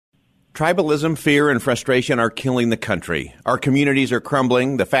Tribalism, fear, and frustration are killing the country. Our communities are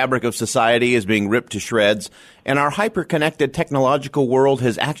crumbling, the fabric of society is being ripped to shreds, and our hyper-connected technological world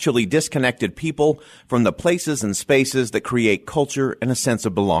has actually disconnected people from the places and spaces that create culture and a sense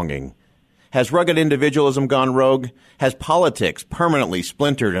of belonging. Has rugged individualism gone rogue? Has politics permanently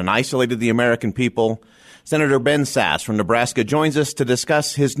splintered and isolated the American people? Senator Ben Sasse from Nebraska joins us to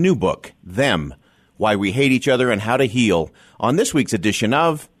discuss his new book, Them, Why We Hate Each Other and How to Heal, on this week's edition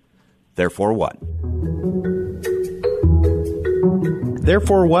of Therefore What?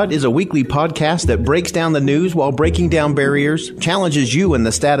 Therefore What is a weekly podcast that breaks down the news while breaking down barriers, challenges you in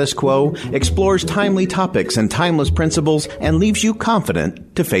the status quo, explores timely topics and timeless principles, and leaves you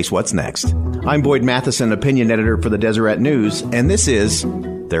confident to face what's next. I'm Boyd Matheson, opinion editor for the Deseret News, and this is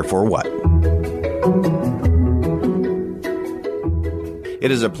Therefore What? It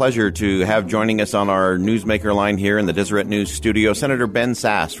is a pleasure to have joining us on our newsmaker line here in the Deseret News studio, Senator Ben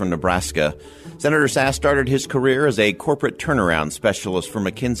Sasse from Nebraska. Senator Sasse started his career as a corporate turnaround specialist for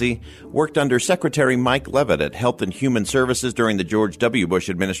McKinsey, worked under Secretary Mike Leavitt at Health and Human Services during the George W. Bush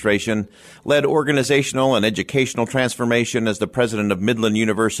administration, led organizational and educational transformation as the president of Midland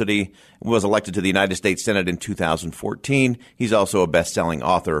University, was elected to the United States Senate in 2014. He's also a best-selling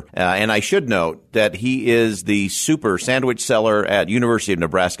author. And I should note that he is the super sandwich seller at University of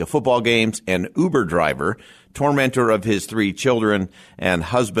Nebraska football games and Uber driver, tormentor of his 3 children, and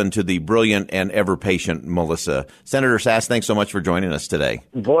husband to the brilliant and ever-patient Melissa. Senator Sasse, thanks so much for joining us today.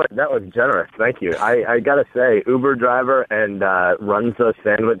 Boy, that was generous. Thank you. I got to say, Uber driver and runs a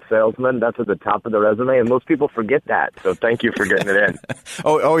sandwich salesman, that's at the top of the resume, and most people forget that. So thank you for getting it in.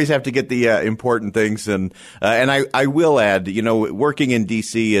 Always have to get the important things. And I will add, working in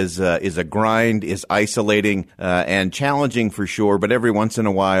D.C. is a grind, is isolating and challenging for sure, but every once in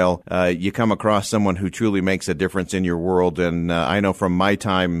a while you come across someone who truly makes a difference in your world. And I know from my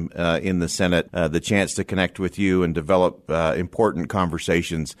time in the Senate, the chance to connect with you and develop important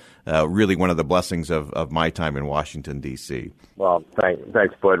conversations, really one of the blessings of my time in Washington, D.C. Well,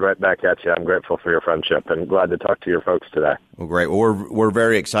 thanks, Boyd. Right back at you. I'm grateful for your friendship and glad to talk to your folks today. Well, great. Well, we're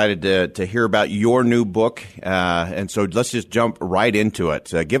very excited to hear about your new book. And so let's just jump right into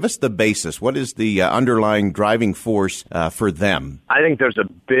it. Give us the basis. What is the underlying driving force for them? I think there's a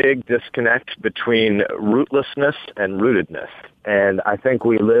big disconnect between rootlessness and rootedness. And I think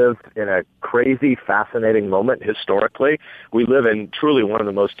we live in a crazy, fascinating moment historically. We live in truly one of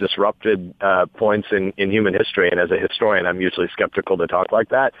the most disrupted points in human history. And as a historian, I'm usually skeptical to talk like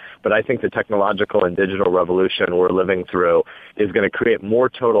that. But I think the technological and digital revolution we're living through is going to create more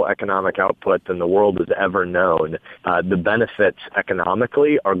total economic output than the world has ever known. The benefits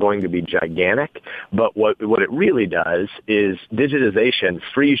economically are going to be gigantic. But what it really does is digitization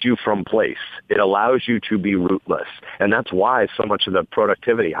frees you from place. It allows you to be rootless. And that's why so much of the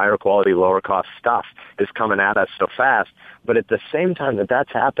productivity, higher quality, lower cost stuff is coming at us so fast. But at the same time that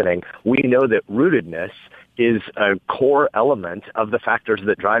that's happening, we know that rootedness is a core element of the factors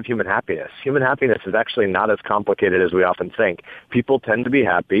that drive human happiness. Human happiness is actually not as complicated as we often think. People tend to be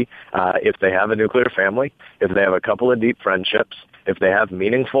happy if they have a nuclear family, if they have a couple of deep friendships, if they have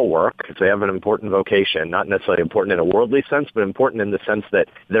meaningful work, if they have an important vocation, not necessarily important in a worldly sense, but important in the sense that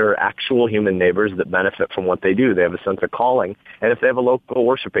there are actual human neighbors that benefit from what they do. They have a sense of calling, and if they have a local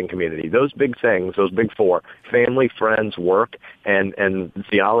worshiping community. Those big things, those big 4, family, friends, work, and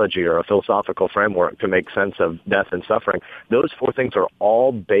theology or a philosophical framework to make sense of death and suffering, those 4 things are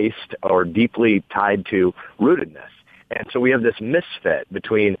all based or deeply tied to rootedness. And so we have this misfit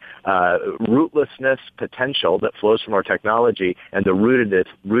between rootlessness potential that flows from our technology and the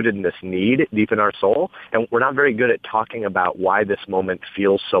rootedness need deep in our soul. And we're not very good at talking about why this moment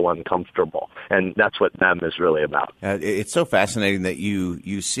feels so uncomfortable. And that's what Them is really about. It's so fascinating that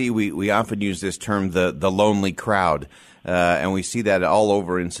you see, we often use this term, the lonely crowd. And we see that all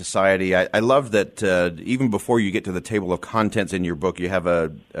over in society. I love that even before you get to the table of contents in your book, you have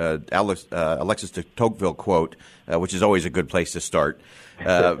a Alexis de Tocqueville quote, which is always a good place to start.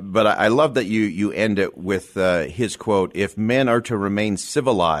 But I love that you end it with his quote, "If men are to remain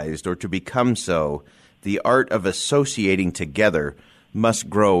civilized or to become so, the art of associating together must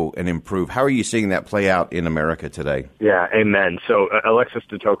grow and improve." How are you seeing that play out in America today? Yeah, amen. So Alexis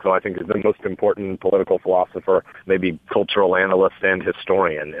de Tocqueville, I think, is the most important political philosopher, maybe cultural analyst and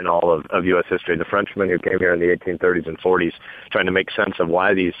historian in all of U.S. history. The Frenchman who came here in the 1830s and 40s trying to make sense of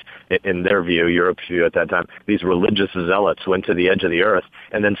why these, in their view, Europe's view at that time, these religious zealots went to the edge of the earth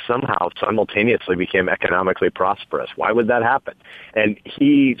and then somehow simultaneously became economically prosperous. Why would that happen? And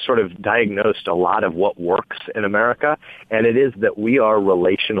he sort of diagnosed a lot of what works in America, and it is that we are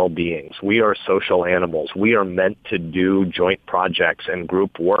relational beings. We are social animals. We are meant to do joint projects and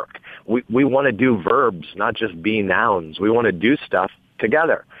group work. We want to do verbs, not just be nouns. We want to do stuff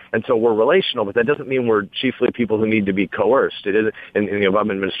together. And so we're relational, but that doesn't mean we're chiefly people who need to be coerced. It is in the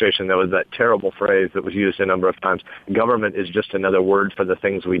Obama administration, there was that terrible phrase that was used a number of times. Government is just another word for the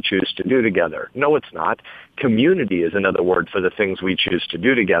things we choose to do together. No, it's not. Community is another word for the things we choose to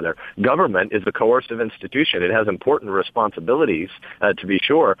do together. Government is a coercive institution. It has important responsibilities, to be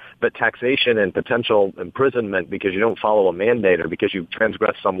sure, but taxation and potential imprisonment because you don't follow a mandate or because you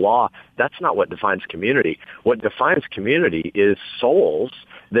transgress some law, that's not what defines community. What defines community is souls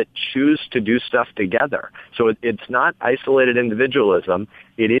that choose to do stuff together. So it's not isolated individualism.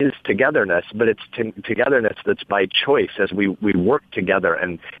 It is togetherness, but it's togetherness that's by choice as we work together.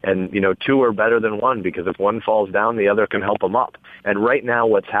 And two are better than one because if one falls down, the other can help them up. And right now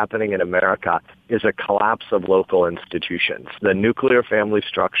what's happening in America is a collapse of local institutions. The nuclear family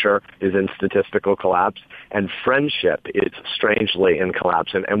structure is in statistical collapse, and friendship is strangely in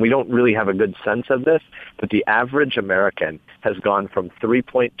collapse. And we don't really have a good sense of this, but the average American has gone from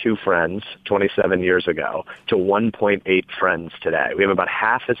 3.2 friends 27 years ago to 1.8 friends today. We have about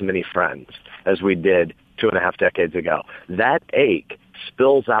half as many friends as we did 2.5 decades ago. That ache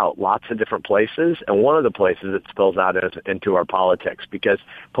spills out lots of different places, and one of the places it spills out is into our politics, because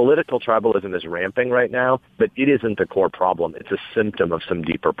political tribalism is ramping right now, but it isn't the core problem. It's a symptom of some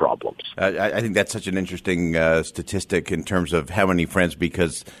deeper problems. I think that's such an interesting statistic in terms of how many friends,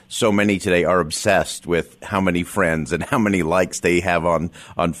 because so many today are obsessed with how many friends and how many likes they have on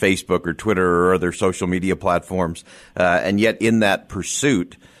Facebook or Twitter or other social media platforms, and yet in that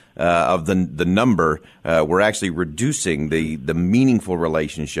pursuit of the number, we're actually reducing the meaningful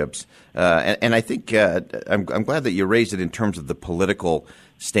relationships. And I think I'm glad that you raised it in terms of the political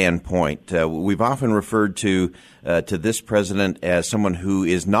standpoint. We've often referred to this president as someone who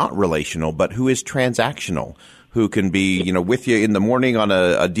is not relational, but who is transactional, who can be, with you in the morning on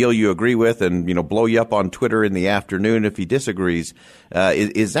a deal you agree with and, blow you up on Twitter in the afternoon if he disagrees.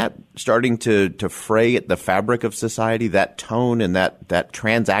 Is that starting to fray at the fabric of society, that tone and that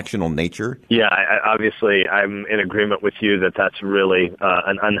transactional nature? Yeah, obviously I'm in agreement with you that that's really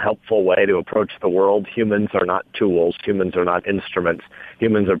an unhelpful way to approach the world. Humans are not tools. Humans are not instruments.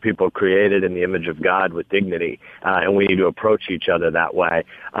 Humans are people created in the image of God with dignity, and we need to approach each other that way.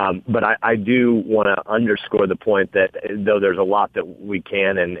 But I do want to underscore the point that though there's a lot that we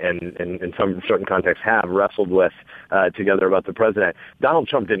can and in some certain contexts have wrestled with together about the president, Donald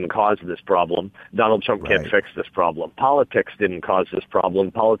Trump didn't cause this problem. Donald Trump can't fix this problem. Politics didn't cause this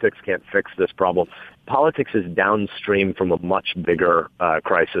problem. Politics can't fix this problem. Politics is downstream from a much bigger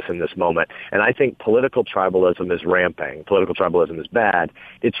crisis in this moment. And I think political tribalism is ramping. Political tribalism is bad.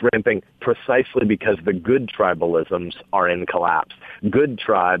 It's ramping precisely because the good tribalisms are in collapse. Good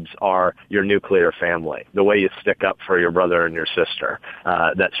tribes are your nuclear family, the way you stick up for your brother and your sister,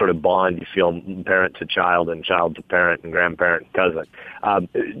 that sort of bond you feel parent to child and child to parent and grandparent and cousin.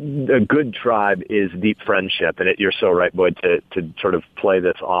 A good tribe is deep friendship, and you're so right, Boyd, to sort of play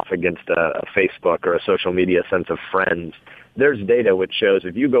this off against a Facebook or a social media sense of friends. There's data which shows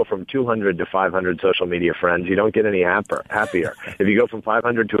if you go from 200 to 500 social media friends, you don't get any happier. If you go from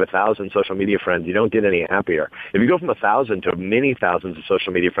 500 to 1,000 social media friends, you don't get any happier. If you go from 1,000 to many thousands of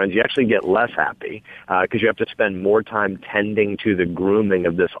social media friends, you actually get less happy because you have to spend more time tending to the grooming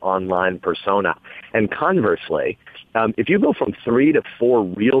of this online persona. And conversely, if you go from 3 to 4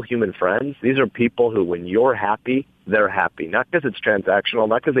 real human friends, these are people who, when you're happy, they're happy. Not because it's transactional,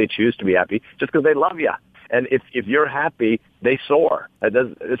 not because they choose to be happy, just because they love you. And if you're happy, they soar.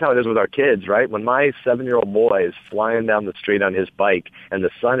 That's how it is with our kids, right? When my 7-year-old boy is flying down the street on his bike and the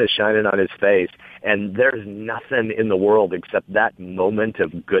sun is shining on his face and there's nothing in the world except that moment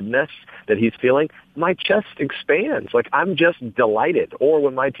of goodness that he's feeling, my chest expands. Like, I'm just delighted. Or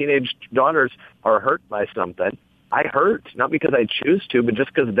when my teenage daughters are hurt by something, I hurt, not because I choose to, but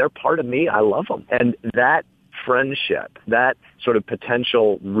just because they're part of me. I love them. And that friendship, that sort of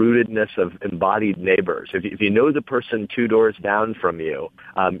potential rootedness of embodied neighbors. If you know the person 2 doors down from you,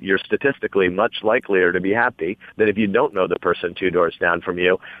 you're statistically much likelier to be happy than if you don't know the person 2 doors down from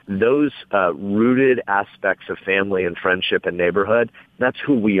you. Those rooted aspects of family and friendship and neighborhood, that's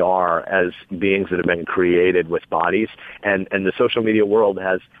who we are as beings that have been created with bodies. And the social media world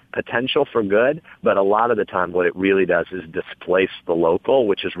has potential for good, but a lot of the time what it really does is displace the local,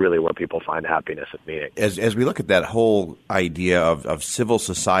 which is really where people find happiness and meaning. As we look at that whole idea idea of civil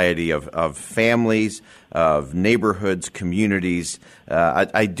society, of families, of neighborhoods, communities.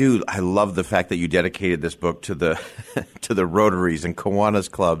 I love the fact that you dedicated this book to the to the Rotaries and Kiwanis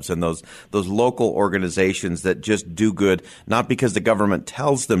clubs and those local organizations that just do good, not because the government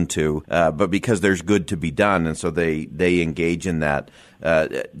tells them to, but because there's good to be done, and so they engage in that.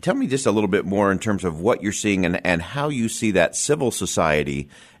 Tell me just a little bit more in terms of what you're seeing and how you see that civil society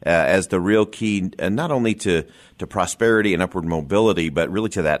as the real key, not only to prosperity and upward mobility, but really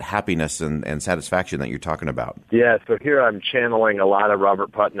to that happiness and satisfaction that you're talking about. Yeah, so here I'm channeling a lot of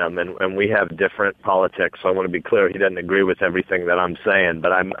Robert Putnam, and we have different politics, so I want to be clear, he doesn't agree with everything that I'm saying,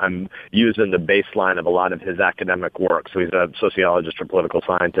 but I'm using the baseline of a lot of his academic work. So he's a sociologist or political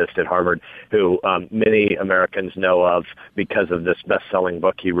scientist at Harvard who many Americans know of because of this best-selling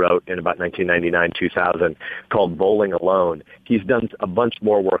book he wrote in about 1999-2000 called Bowling Alone. He's done a bunch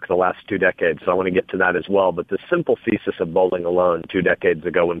more work the last 2 decades, so I want to get to that as well. But the simple thesis of Bowling Alone 2 decades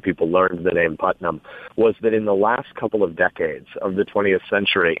ago when people learned the name Putnam was that in the last couple of decades of the 20th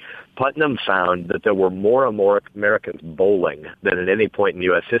century, Putnam found that there were more and more Americans bowling than at any point in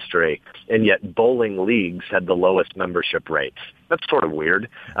U.S. history, and yet bowling leagues had the lowest membership rates. That's sort of weird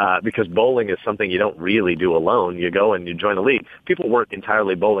because bowling is something you don't really do alone. You go and you join a league. People weren't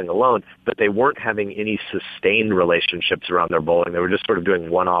entirely bowling alone, but they weren't having any sustained relationships around their bowling. They were just sort of doing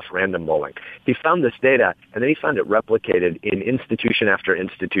one-off random bowling. He found this data, and then he found it replicated in institution after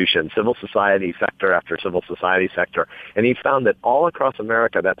institution, civil society sector after civil society sector. And he found that all across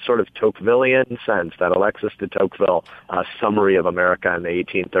America, that sort of Tocquevillian sense, that Alexis de Tocqueville summary of America in the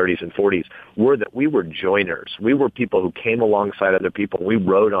 1830s and 40s, were that we were joiners. We were people who came alongside other people. We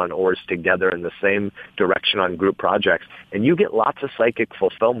rowed on oars together in the same direction on group projects. And you get lots of psychic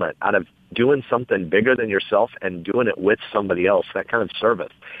fulfillment out of doing something bigger than yourself and doing it with somebody else, that kind of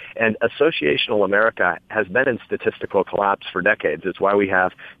service. And associational America has been in statistical collapse for decades. It's why we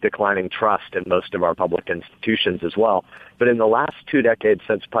have declining trust in most of our public institutions as well. But in the last 2 decades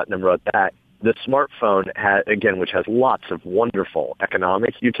since Putnam wrote that, the smartphone, which has lots of wonderful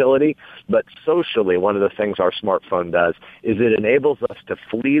economic utility, but socially, one of the things our smartphone does is it enables us to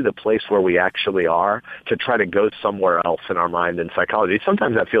flee the place where we actually are to try to go somewhere else in our mind and psychology.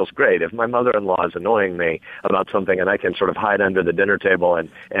 Sometimes that feels great. If my mother-in-law is annoying me about something and I can sort of hide under the dinner table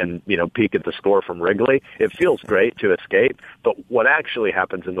and peek at the score from Wrigley, it feels great to escape. But what actually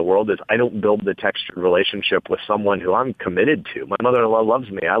happens in the world is I don't build the textured relationship with someone who I'm committed to. My mother-in-law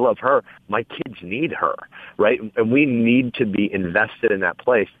loves me. I love her. My kids need her, right? And we need to be invested in that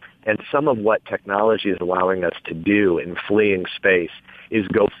place. And some of what technology is allowing us to do in fleeing space is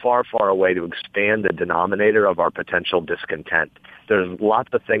go far, far away to expand the denominator of our potential discontent. There's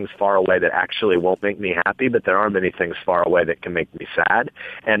lots of things far away that actually won't make me happy, but there are many things far away that can make me sad.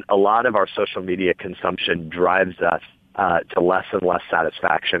 And a lot of our social media consumption drives us to less and less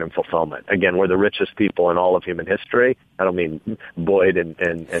satisfaction and fulfillment. Again, we're the richest people in all of human history. I don't mean Boyd and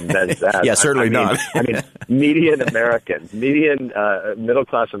Ben Sass. Yeah, certainly not. I mean, median Americans,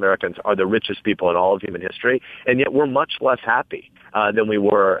 middle-class Americans are the richest people in all of human history, and yet we're much less happy than we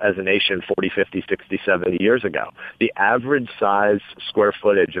were as a nation 40, 50, 60, 70 years ago. The average size square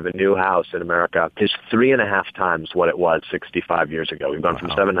footage of a new house in America is 3.5 times what it was 65 years ago. We've gone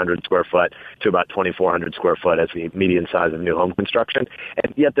from 700 square foot to about 2,400 square foot as the median size of new home construction.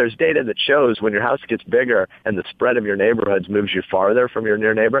 And yet there's data that shows when your house gets bigger and the spread of your neighborhoods moves you farther from your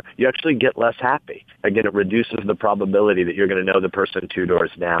near neighbor, you actually get less happy. Again, it reduces the probability that you're going to know the person 2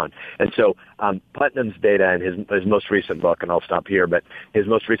 doors down. And so Putnam's data in his most recent book, and I'll stop here, but his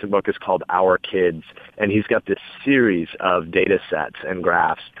most recent book is called Our Kids, and he's got this series of data sets and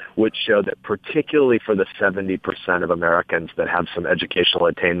graphs which show that particularly for the 70% of Americans that have some educational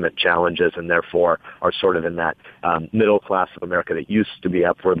attainment challenges and therefore are sort of in that middle class of America that used to be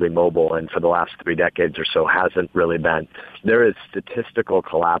upwardly mobile and for the last 3 decades or so hasn't really been, there is statistical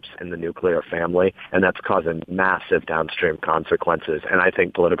collapse in the nuclear family, and that's causing massive downstream consequences. And I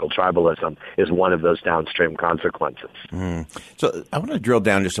think political tribalism is one of those downstream consequences. So I want to drill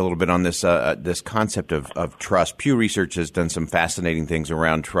down just a little bit on this this concept of trust. Pew Research has done some fascinating things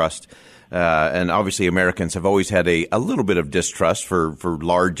around trust. And obviously Americans have always had a little bit of distrust for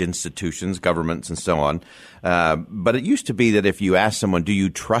large institutions, governments, and so on. But it used to be that if you ask someone, do you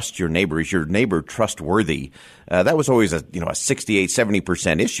trust your neighbor? Is your neighbor trustworthy? That was always a 68,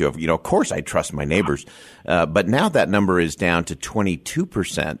 70% issue of course I trust my neighbors. But now that number is down to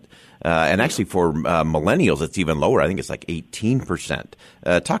 22%. And actually for millennials, it's even lower. I think it's like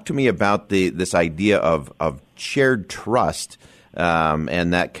 18%. Talk to me about this idea of shared trust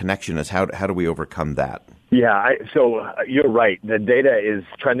and that connection is how do we overcome that? Yeah, so you're right. The data is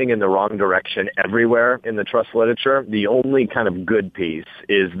trending in the wrong direction everywhere in the trust literature. The only kind of good piece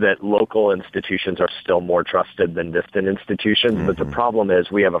is that local institutions are still more trusted than distant institutions. Mm-hmm. But the problem is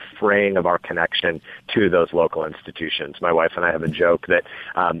we have a fraying of our connection to those local institutions. My wife and I have a joke that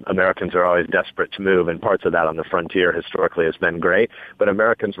Americans are always desperate to move, and parts of that on the frontier historically has been great. But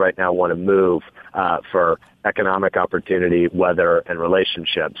Americans right now want to move for economic opportunity, weather, and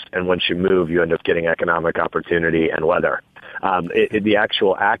relationships. And once you move, you end up getting economic opportunity and weather. The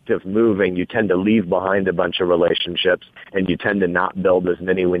actual act of moving, you tend to leave behind a bunch of relationships, and you tend to not build as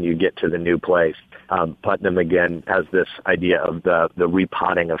many when you get to the new place. Putnam, again, has this idea of the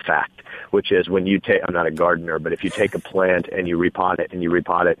repotting effect, which is when you take, I'm not a gardener, but if you take a plant and you repot it and you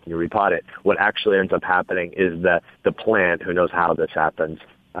repot it and you repot it, what actually ends up happening is the plant, who knows how this happens,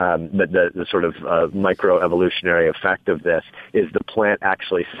 but the sort of microevolutionary effect of this is the plant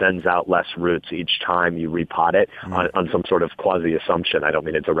actually sends out less roots each time you repot it on some sort of quasi-assumption. I don't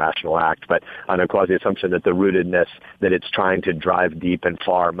mean it's a rational act, but on a quasi-assumption that the rootedness that it's trying to drive deep and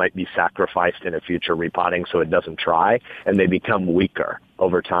far might be sacrificed in a future repotting so it doesn't try, and they become weaker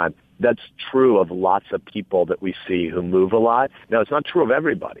over time. That's true of lots of people that we see who move a lot. Now, it's not true of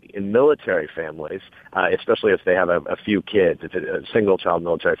everybody. In military families, especially if they have a few kids, if it's a single-child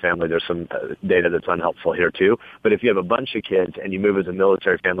military family, there's some data that's unhelpful here too. But if you have a bunch of kids and you move as a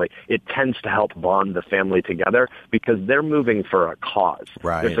military family, it tends to help bond the family together because they're moving for a cause.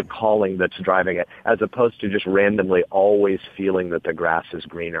 Right. There's a calling that's driving it, as opposed to just randomly always feeling that the grass is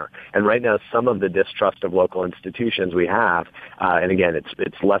greener. And right now, some of the distrust of local institutions we have, and again,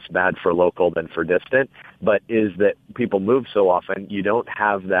 it's less bad for local than for distant, but is that people move so often, you don't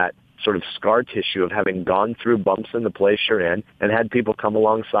have that sort of scar tissue of having gone through bumps in the place you're in and had people come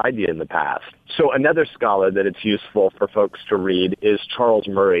alongside you in the past. So another scholar that it's useful for folks to read is Charles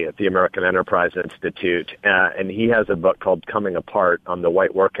Murray at the American Enterprise Institute, and he has a book called Coming Apart on the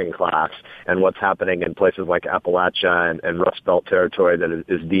white working class and what's happening in places like Appalachia and Rust Belt territory that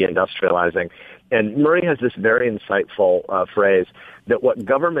is deindustrializing. And Murray has this very insightful phrase that what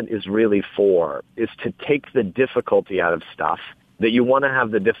government is really for is to take the difficulty out of stuff that you want to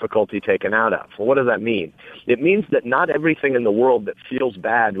have the difficulty taken out of. Well, what does that mean? It means that not everything in the world that feels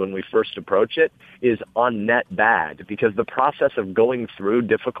bad when we first approach it is on net bad, because the process of going through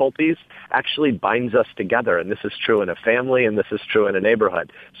difficulties actually binds us together. And this is true in a family, and this is true in a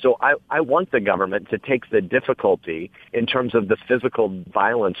neighborhood. So I want the government to take the difficulty in terms of the physical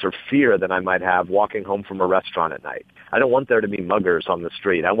violence or fear that I might have walking home from a restaurant at night. I don't want there to be muggers on the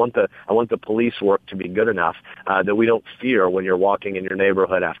street. I want the police work to be good enough that we don't fear when you're walking in your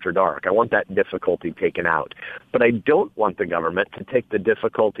neighborhood after dark. I want that difficulty taken out. But I don't want the government to take the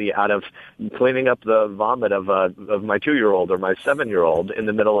difficulty out of cleaning up the vomit of my 2-year-old or my 7-year-old in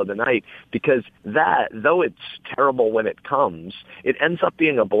the middle of the night, because that, though it's terrible when it comes, it ends up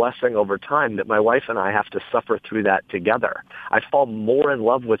being a blessing over time that my wife and I have to suffer through that together. I fall more in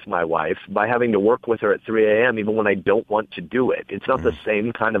love with my wife by having to work with her at 3 a.m. even when I don't want to do it. It's not the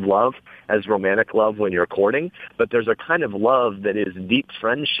same kind of love as romantic love when you're courting, but there's a kind of love that is deep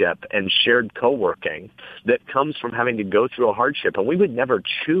friendship and shared co-working that comes from having to go through a hardship. And we would never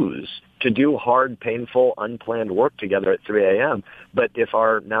choose to do hard, painful, unplanned work together at 3 a.m. But if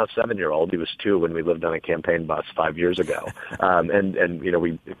our now 7-year-old, he was 2 when we lived on a campaign bus 5 years ago, and you know,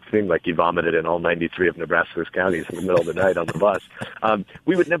 it seemed like he vomited in all 93 of Nebraska's counties in the middle of the night on the bus,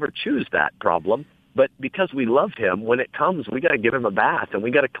 we would never choose that problem. But because we love him, when it comes, we got to give him a bath, and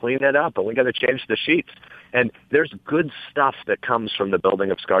we got to clean it up, and we got to change the sheets. And there's good stuff that comes from the building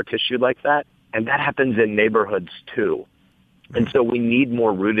of scar tissue like that, and that happens in neighborhoods too. And so we need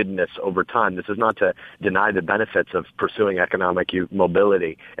more rootedness over time. This is not to deny the benefits of pursuing economic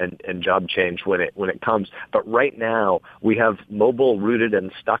mobility and job change when it comes. But right now, we have mobile, rooted,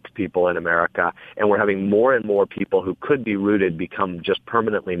 and stuck people in America, and we're having more and more people who could be rooted become just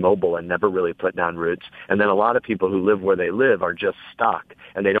permanently mobile and never really put down roots. And then a lot of people who live where they live are just stuck,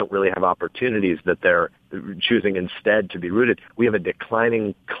 and they don't really have opportunities that they're choosing instead to be rooted. We have a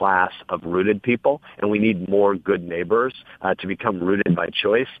declining class of rooted people, and we need more good neighbors to become rooted by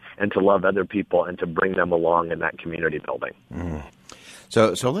choice and to love other people and to bring them along in that community building.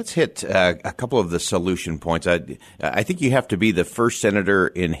 So let's hit a couple of the solution points. I think you have to be the first senator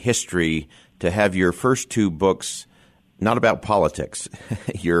in history to have your first 2 books not about politics.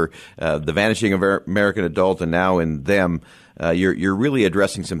 You're The Vanishing American Adult, and now in them, you're really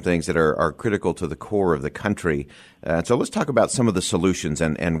addressing some things that are critical to the core of the country. So let's talk about some of the solutions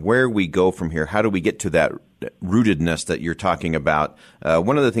and where we go from here. How do we get to that rootedness that you're talking about?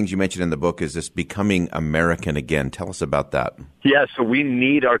 One of the things you mentioned in the book is this becoming American again. Tell us about that. Yeah, so we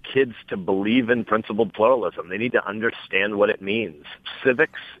need our kids to believe in principled pluralism. They need to understand what it means.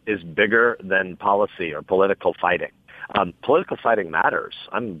 Civics is bigger than policy or political fighting. Political fighting matters.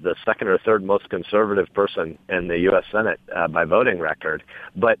 I'm the second or third most conservative person in the U.S. Senate by voting record,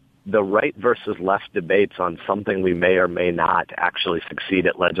 but the right versus left debates on something we may or may not actually succeed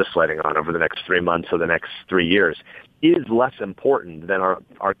at legislating on over the next 3 months or the next 3 years is less important than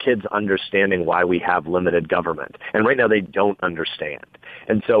our kids understanding why we have limited government. And right now they don't understand.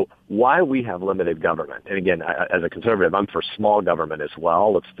 And so why we have limited government, and again, as a conservative, I'm for small government as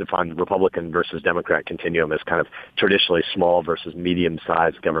well. Let's define Republican versus Democrat continuum as kind of traditionally small versus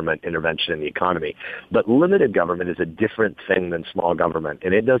medium-sized government intervention in the economy. But limited government is a different thing than small government,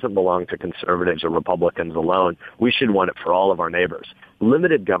 and it doesn't belong to conservatives or Republicans alone. We should want it for all of our neighbors.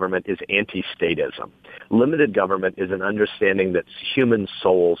 Limited government is anti-statism. Limited government is an understanding that human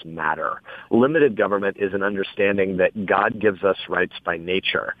souls matter. Limited government is an understanding that God gives us rights by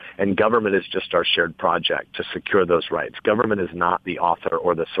nature, and government is just our shared project to secure those rights. Government is not the author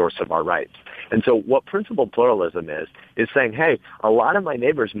or the source of our rights. And so what principled pluralism is saying, hey, a lot of my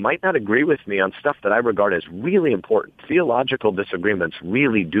neighbors might not agree with me on stuff that I regard as really important. Theological disagreements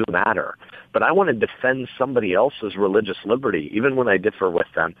really do matter. But I want to defend somebody else's religious liberty, even when I differ with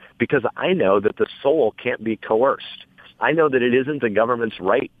them, because I know that the soul can't be coerced. I know that it isn't the government's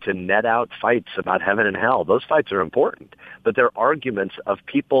right to net out fights about heaven and hell. Those fights are important, but they're arguments of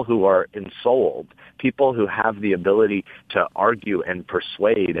people who are ensouled, people who have the ability to argue and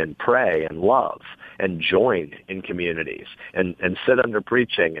persuade and pray and love and join in communities and sit under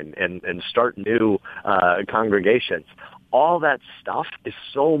preaching and start new congregations. All that stuff is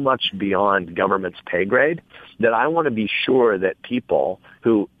so much beyond government's pay grade that I want to be sure that people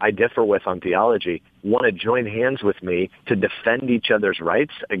who I differ with on theology want to join hands with me to defend each other's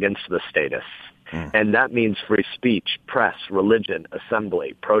rights against the statists. And that means free speech, press, religion,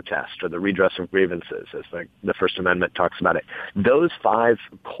 assembly, protest, or the redress of grievances, as the First Amendment talks about it. Those 5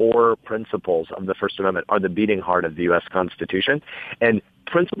 core principles of the First Amendment are the beating heart of the U.S. Constitution. And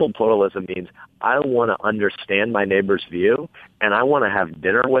principled pluralism means I want to understand my neighbor's view, and I want to have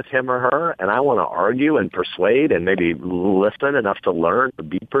dinner with him or her, and I want to argue and persuade and maybe listen enough to learn or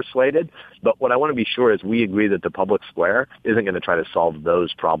be persuaded. But what I want to be sure is we agree that the public square isn't going to try to solve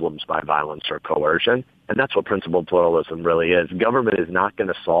those problems by violence or coercion. And that's what principled pluralism really is. Government is not going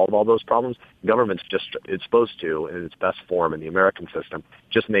to solve all those problems. Government's it's supposed to, in its best form in the American system,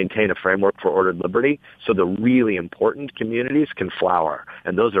 just maintain a framework for ordered liberty so the really important communities can flower.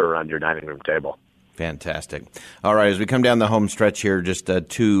 And those are around your dining room table. Fantastic. All right, as we come down the home stretch here, just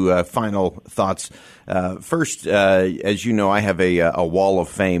 2 final thoughts. First, as you know, I have a wall of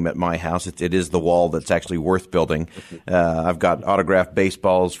fame at my house. It is the wall that's actually worth building. I've got autographed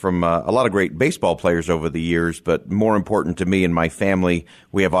baseballs from a lot of great baseball players over the years, but more important to me and my family,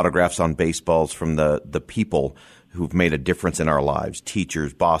 we have autographs on baseballs from the people who've made a difference in our lives,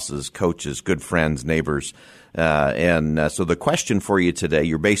 teachers, bosses, coaches, good friends, neighbors. So the question for you today,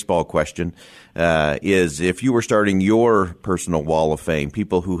 your baseball question, is if you were starting your personal wall of fame,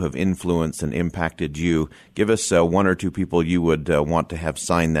 people who have influenced and impacted you, give us 1 or 2 people you would want to have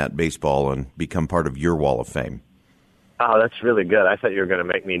sign that baseball and become part of your wall of fame. Oh, that's really good. I thought you were going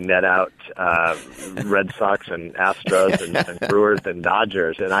to make me net out Red Sox and Astros and Brewers and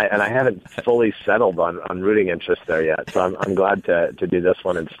Dodgers, and I haven't fully settled on rooting interest there yet. So I'm glad to do this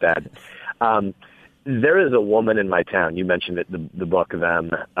one instead. There is a woman in my town. You mentioned it. The book Them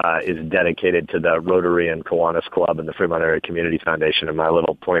is dedicated to the Rotary and Kiwanis Club and the Fremont Area Community Foundation in my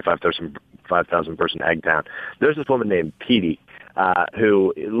little 5,000 person egg town. There's this woman named Petey.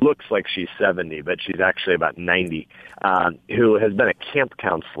 Who looks like she's 70, but she's actually about 90, who has been a camp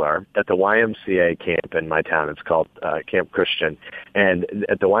counselor at the YMCA camp in my town. It's called Camp Christian. And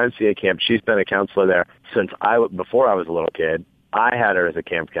at the YMCA camp, she's been a counselor there before I was a little kid. I had her as a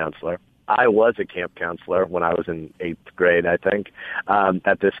camp counselor. I was a camp counselor when I was in 8th grade, I think,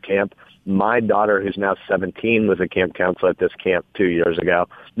 at this camp. My daughter, who's now 17, was a camp counselor at this camp 2 years ago.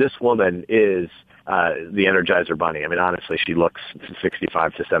 This woman is the Energizer Bunny. I mean, honestly, she looks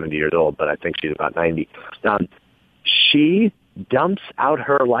 65 to 70 years old, but I think she's about 90. She dumps out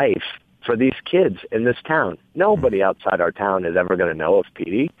her life for these kids in this town. Nobody outside our town is ever going to know of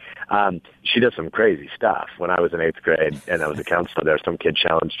Petey. She does some crazy stuff. When I was in 8th grade and I was a counselor there, some kid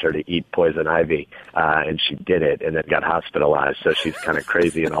challenged her to eat poison ivy, and she did it and then got hospitalized. So she's kind of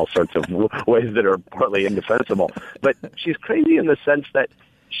crazy in all sorts of ways that are partly indefensible. But she's crazy in the sense that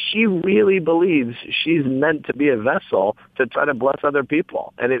she really believes she's meant to be a vessel to try to bless other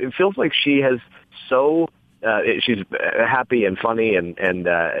people. And it feels like she has she's happy and funny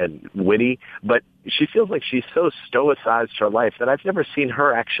and witty, but she feels like she's so stoicized her life that I've never seen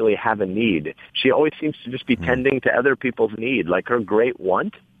her actually have a need. She always seems to just be tending to other people's need. Like her great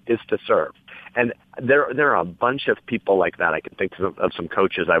want is to serve. And there are a bunch of people like that. I can think of some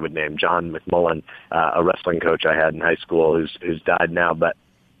coaches I would name. John McMullen, a wrestling coach I had in high school who's died now, but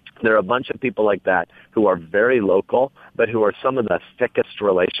there are a bunch of people like that who are very local, but who are some of the thickest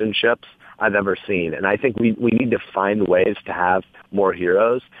relationships I've ever seen. And I think we need to find ways to have more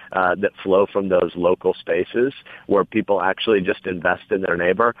heroes that flow from those local spaces where people actually just invest in their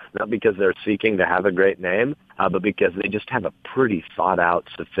neighbor, not because they're seeking to have a great name, but because they just have a pretty thought-out,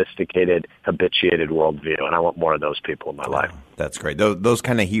 sophisticated, habituated worldview. And I want more of those people in my life. That's great. Those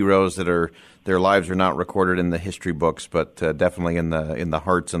kind of heroes that are their lives are not recorded in the history books, but definitely in the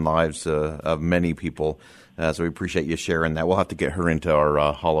hearts and lives of many people. So we appreciate you sharing that. We'll have to get her into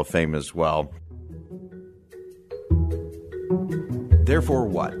our Hall of Fame as well. Therefore,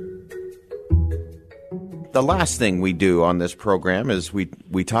 what? The last thing we do on this program is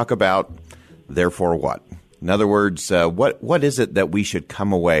we talk about therefore what. In other words, what is it that we should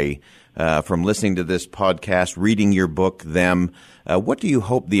come away from listening to this podcast, reading your book, Them? What do you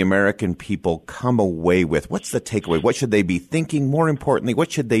hope the American people come away with? What's the takeaway? What should they be thinking? More importantly,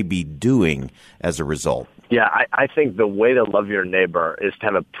 what should they be doing as a result? Yeah, I think the way to love your neighbor is to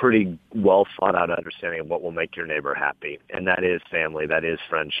have a pretty well thought out understanding of what will make your neighbor happy. And that is family, that is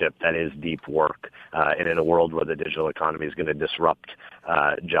friendship, that is deep work. And in a world where the digital economy is going to disrupt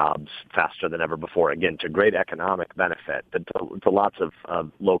jobs faster than ever before, again, to great economic benefit, but to lots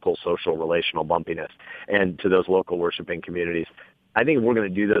of local social relational bumpiness, and to those local worshiping communities. I think if we're going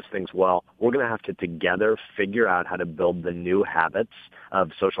to do those things well, we're going to have to together figure out how to build the new habits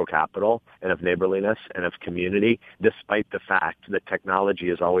of social capital and of neighborliness and of community, despite the fact that technology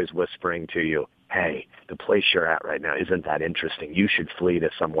is always whispering to you, hey, the place you're at right now isn't that interesting. You should flee to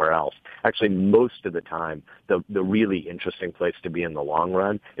somewhere else. Actually, most of the time, the really interesting place to be in the long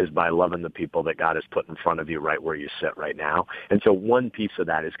run is by loving the people that God has put in front of you right where you sit right now. And so one piece of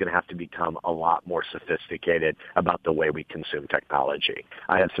that is going to have to become a lot more sophisticated about the way we consume technology.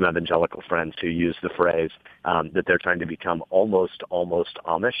 I have some evangelical friends who use the phrase that they're trying to become almost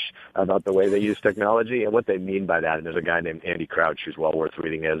Amish about the way they use technology. And what they mean by that, and there's a guy named Andy Crouch who's well worth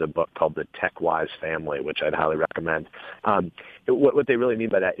reading. He has a book called The Tech-Wise Family, which I'd highly recommend. What they really mean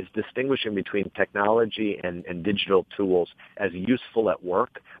by that is distinguishing between technology and digital tools as useful at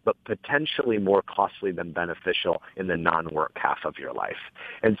work, but potentially more costly than beneficial in the non-work half of your life.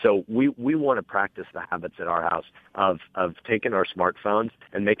 And so we want to practice the habits at our house of taking our smartphones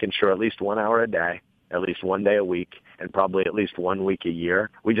and making sure at least 1 hour a day, at least one day a week, and probably at least 1 week a year,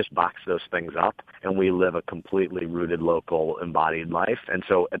 we just box those things up and we live a completely rooted, local, embodied life. And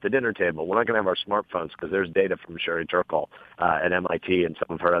so at the dinner table, we're not going to have our smartphones because there's data from Sherry Turkle at MIT and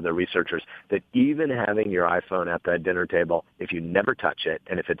some of her other researchers that even having your iPhone at that dinner table, if you never touch it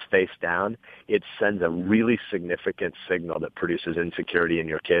and if it's face down, it sends a really significant signal that produces insecurity in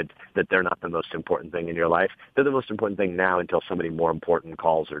your kids that they're not the most important thing in your life. They're the most important thing now until somebody more important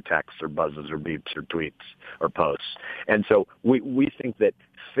calls or texts or buzzes or beeps or tweets or posts. And so we think that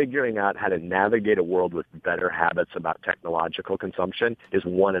figuring out how to navigate a world with better habits about technological consumption is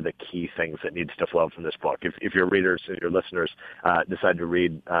one of the key things that needs to flow from this book. If your readers and your listeners decide to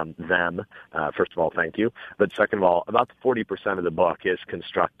read Them, first of all, thank you. But second of all, about 40% of the book is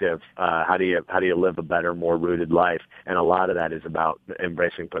constructive. How do you live a better, more rooted life? And a lot of that is about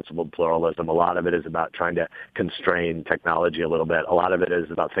embracing principled pluralism. A lot of it is about trying to constrain technology a little bit. A lot of it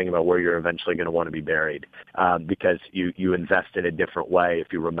is about thinking about where you're eventually going to want to be buried because you invest in a different way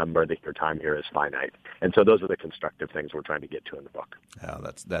if you remember that your time here is finite. And so those are the constructive things we're trying to get to in the book. Oh,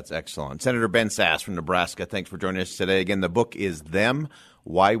 that's excellent. Senator Ben Sasse from Nebraska, thanks for joining us today. Again, the book is Them,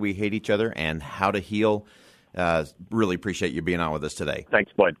 Why We Hate Each Other and How to Heal. Really appreciate you being on with us today.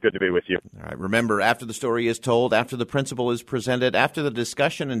 Thanks, Boyd. Good to be with you. All right. Remember, after the story is told, after the principle is presented, after the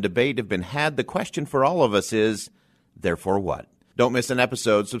discussion and debate have been had, the question for all of us is, therefore what? Don't miss an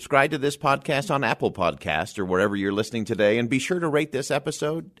episode. Subscribe to this podcast on Apple Podcasts or wherever you're listening today, and be sure to rate this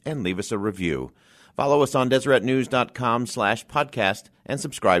episode and leave us a review. Follow us on DeseretNews.com/podcast and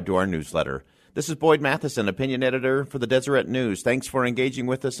subscribe to our newsletter. This is Boyd Matheson, opinion editor for the Deseret News. Thanks for engaging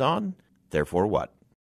with us on Therefore what?